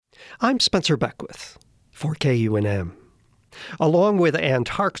I'm Spencer Beckwith for KUNM. Along with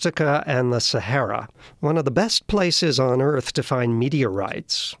Antarctica and the Sahara, one of the best places on Earth to find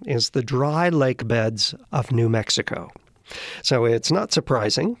meteorites is the dry lake beds of New Mexico. So it's not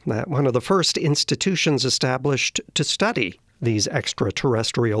surprising that one of the first institutions established to study these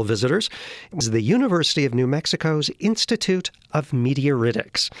extraterrestrial visitors is the University of New Mexico's Institute of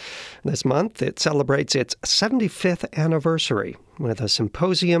Meteoritics. This month, it celebrates its 75th anniversary with a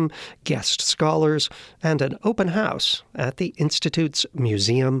symposium, guest scholars, and an open house at the Institute's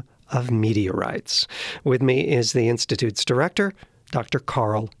Museum of Meteorites. With me is the Institute's director, Dr.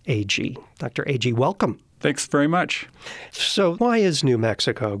 Carl Agee. Dr. Agee, welcome. Thanks very much. So why is New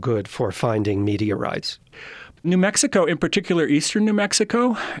Mexico good for finding meteorites? New Mexico, in particular eastern New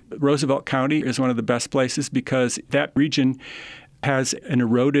Mexico, Roosevelt County is one of the best places because that region has an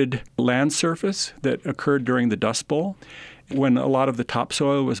eroded land surface that occurred during the Dust Bowl. When a lot of the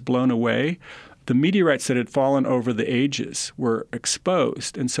topsoil was blown away, the meteorites that had fallen over the ages were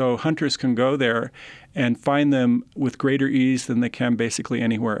exposed. And so hunters can go there and find them with greater ease than they can basically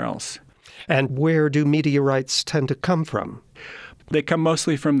anywhere else. And where do meteorites tend to come from? They come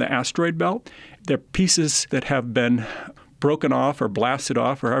mostly from the asteroid belt. They're pieces that have been broken off or blasted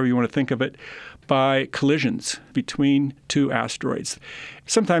off, or however you want to think of it, by collisions between two asteroids.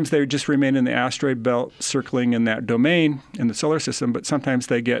 Sometimes they just remain in the asteroid belt circling in that domain in the solar system, but sometimes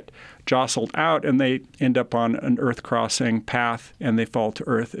they get jostled out and they end up on an Earth-crossing path and they fall to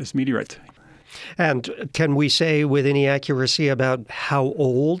Earth as meteorites. And can we say with any accuracy about how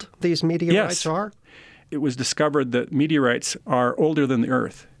old these meteorites are? It was discovered that meteorites are older than the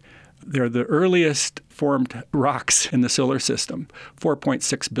Earth. They're the earliest formed rocks in the solar system,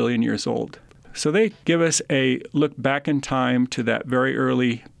 4.6 billion years old. So they give us a look back in time to that very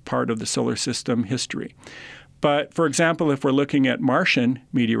early part of the solar system history. But, for example, if we're looking at Martian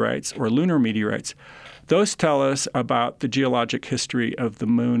meteorites or lunar meteorites, those tell us about the geologic history of the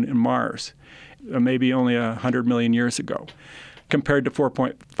Moon and Mars, maybe only 100 million years ago. Compared to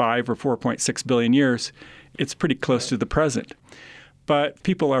 4.5 or 4.6 billion years, it's pretty close to the present. But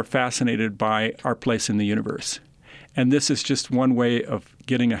people are fascinated by our place in the universe. And this is just one way of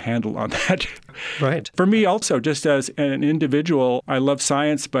getting a handle on that. Right. For me also, just as an individual, I love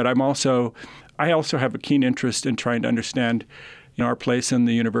science, but I also have a keen interest in trying to understand our place in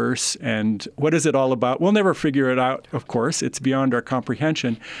the universe and what is it all about. We'll never figure it out, of course. It's beyond our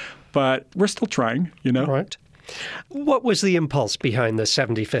comprehension. But we're still trying, Right. What was the impulse behind the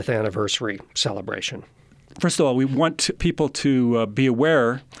 75th anniversary celebration? First of all, we want people to be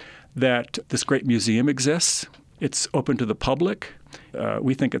aware that this great museum exists. It's open to the public.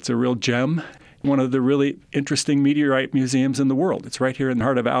 We think it's a real gem, one of the really interesting meteorite museums in the world. It's right here in the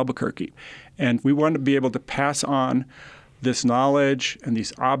heart of Albuquerque. And we want to be able to pass on this knowledge and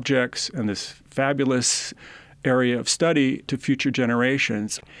these objects and this fabulous area of study to future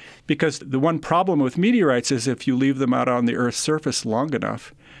generations. Because the one problem with meteorites is if you leave them out on the Earth's surface long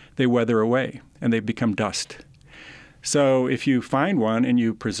enough, they weather away and they become dust. So if you find one and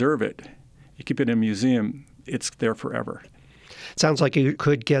you preserve it, you keep it in a museum, it's there forever. Sounds like you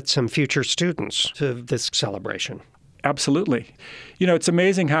could get some future students to this celebration. Absolutely. It's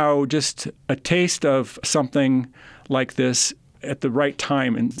amazing how just a taste of something like this at the right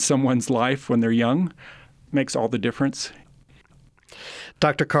time in someone's life when they're young makes all the difference.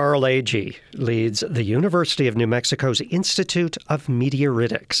 Dr. Carl Agee leads the University of New Mexico's Institute of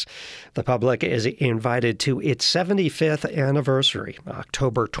Meteoritics. The public is invited to its 75th anniversary,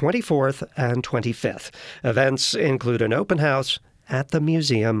 October 24th and 25th. Events include an open house at the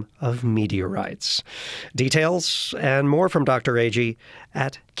Museum of Meteorites. Details and more from Dr. Agee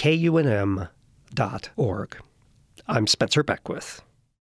at KUNM.org. I'm Spencer Beckwith.